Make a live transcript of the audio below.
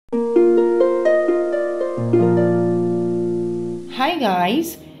Hi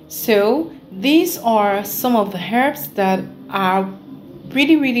guys, so these are some of the herbs that are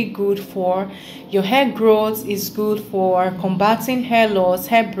really good for your hair growth. Is good for combating hair loss,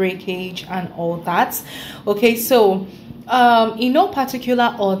 hair breakage and all that. Okay, so in no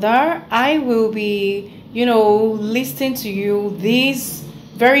particular order, I will be listing to you these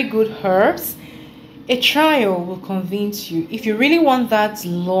very good herbs. A trial will convince you. If you really want that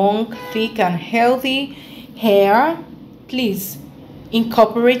long, thick and healthy hair, please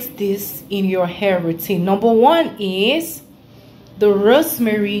incorporate this in your hair routine. Number one is the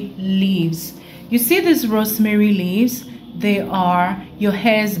rosemary leaves. You see these rosemary leaves? They are your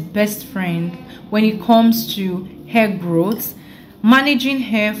hair's best friend when it comes to hair growth, managing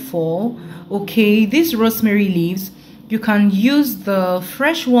hair fall. Okay, these rosemary leaves, you can use the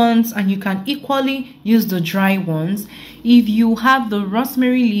fresh ones and you can equally use the dry ones. If you have the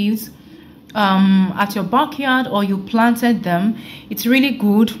rosemary leaves at your backyard or you planted them, it's really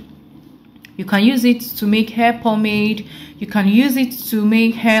good. You can use it to make hair pomade, you can use it to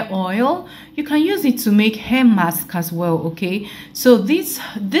make hair oil, you can use it to make hair mask as well. Okay, so this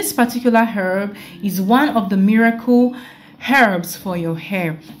particular herb is one of the miracle herbs for your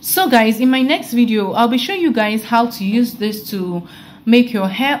hair. So guys, in my next video I'll be showing you guys how to use this to make your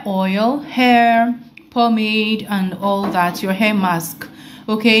hair oil, hair pomade and all that, your hair mask.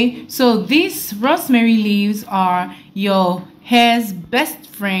 Okay, so these rosemary leaves are your hair's best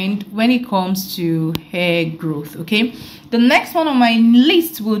friend when it comes to hair growth. Okay, the next one on my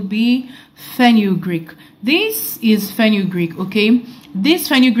list would be fenugreek. This is fenugreek. Okay, these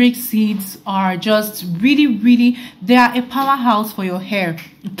fenugreek seeds are just really, they are a powerhouse for your hair.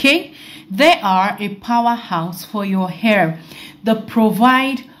 Okay, they are a powerhouse for your hair. They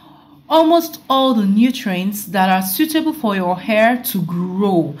provide almost all the nutrients that are suitable for your hair to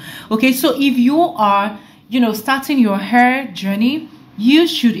grow. Okay, so if you are starting your hair journey, you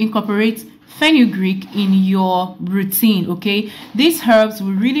should incorporate fenugreek in your routine. Okay, these herbs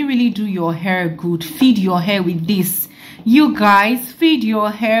will really do your hair good. Feed your hair with this. You guys, feed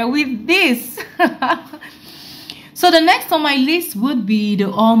your hair with this. So the next on my list would be the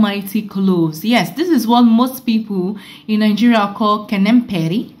almighty cloves. Yes, this is what most people in Nigeria call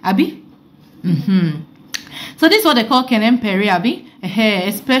kenemperi, abi. So this is what they call kenemperi, abi,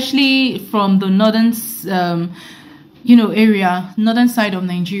 especially from the northern area, northern side of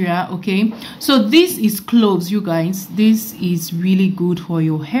Nigeria. Okay, so this is cloves, you guys. This is really good for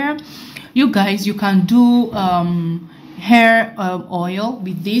your hair. You guys, you can do hair oil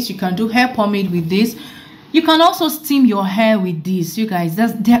with this, you can do hair pomade with this, you can also steam your hair with this. You guys,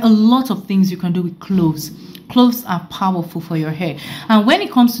 there are a lot of things you can do with cloves. Cloves are powerful for your hair, and when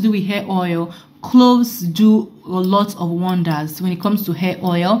it comes to do with hair oil, cloves do a lot of wonders. When it comes to hair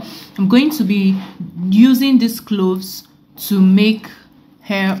oil, I'm going to be using these cloves to make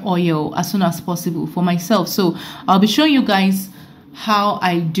hair oil as soon as possible for myself. So I'll be showing you guys how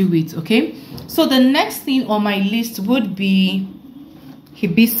I do it. Okay, so the next thing on my list would be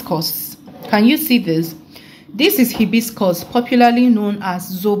hibiscus. Can you see this? This is hibiscus, popularly known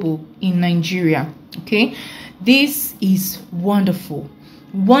as zobo in Nigeria. Okay, this is wonderful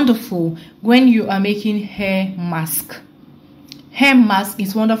when you are making hair mask. Hair mask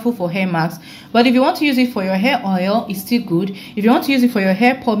is wonderful for hair mask, but if you want to use it for your hair oil, it's still good. If you want to use it for your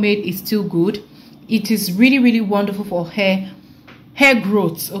hair pomade, it's still good. It is really wonderful for hair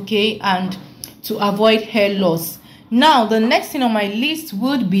growth, okay, and to avoid hair loss. Now the next thing on my list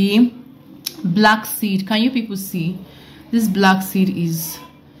would be black seed. Can you people see? This black seed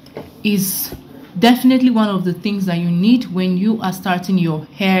is definitely one of the things that you need when you are starting your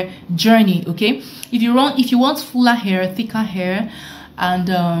hair journey. Okay, if you want fuller hair, thicker hair and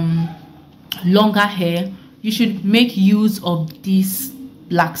longer hair, you should make use of this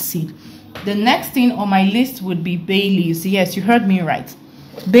black seed. The next thing on my list would be bay leaves. Yes, you heard me right.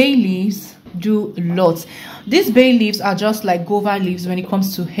 Bay leaves do a lot. These bay leaves are just like guava leaves when it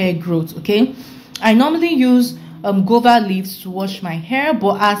comes to hair growth. Okay, I normally use guava leaves to wash my hair,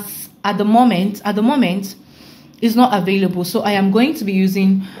 but at the moment it's not available, so I am going to be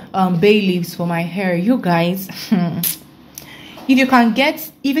using bay leaves for my hair. You guys, if you can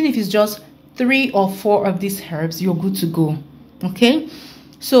get, even if it's just 3 or 4 of these herbs, you're good to go. Okay,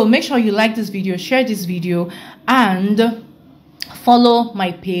 so make sure you like this video, share this video, and follow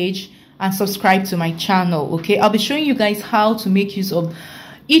my page and subscribe to my channel. Okay, I'll be showing you guys how to make use of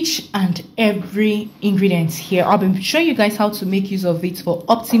each and every ingredient here. I'll be showing you guys how to make use of it for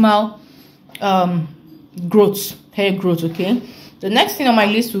optimal growth, hair growth. Okay, the next thing on my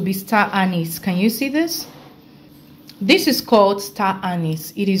list will be star anise. Can you see this? This is called star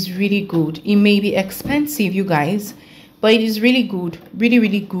anise. It is really good. It may be expensive, you guys, but it is really good,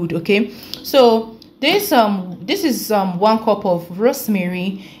 really good. Okay, so this is 1 cup of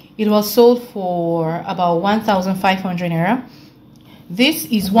rosemary. It was sold for about 1,500 naira. This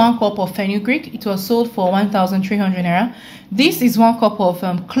is 1 cup of fenugreek. It was sold for 1,300 naira. This is 1 cup of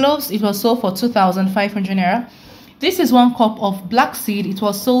cloves. It was sold for 2,500 naira. This is 1 cup of black seed. It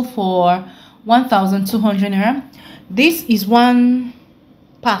was sold for 1,200 naira. This is 1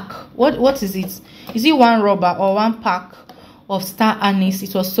 pack. What is it? Is it 1 rubber or 1 pack of star anise?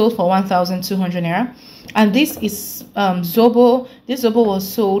 It was sold for 1,200 naira. And this is zobo. This zobo was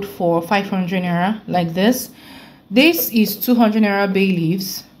sold for 500 naira, like this. This is 200 naira bay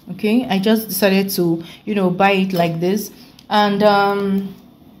leaves. Okay, I just decided to, you know, buy it like this. And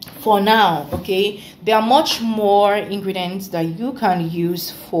for now, okay, there are much more ingredients that you can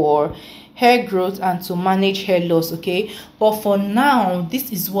use for hair growth and to manage hair loss. Okay, but for now,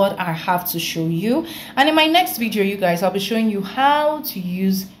 this is what I have to show you. And in my next video, you guys, I'll be showing you how to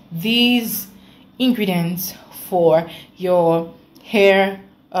use these ingredients for your hair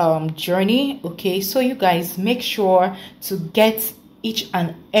journey. Okay, so you guys, make sure to get each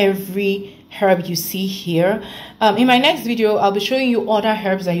and every herb you see here. In my next video, I'll be showing you other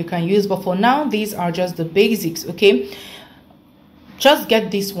herbs that you can use, but for now, these are just the basics. Okay, just get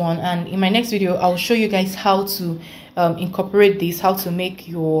this one, and in my next video I'll show you guys how to incorporate this, how to make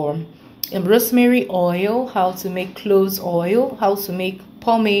your rosemary oil, how to make cloves oil, how to make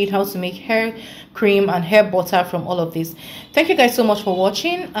pomade, how to make hair cream and hair butter from all of this. Thank you guys so much for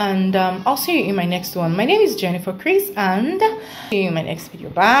watching, and I'll see you in my next one. My name is Jennifer Chris, and see you in my next video.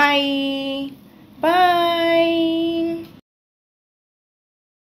 Bye.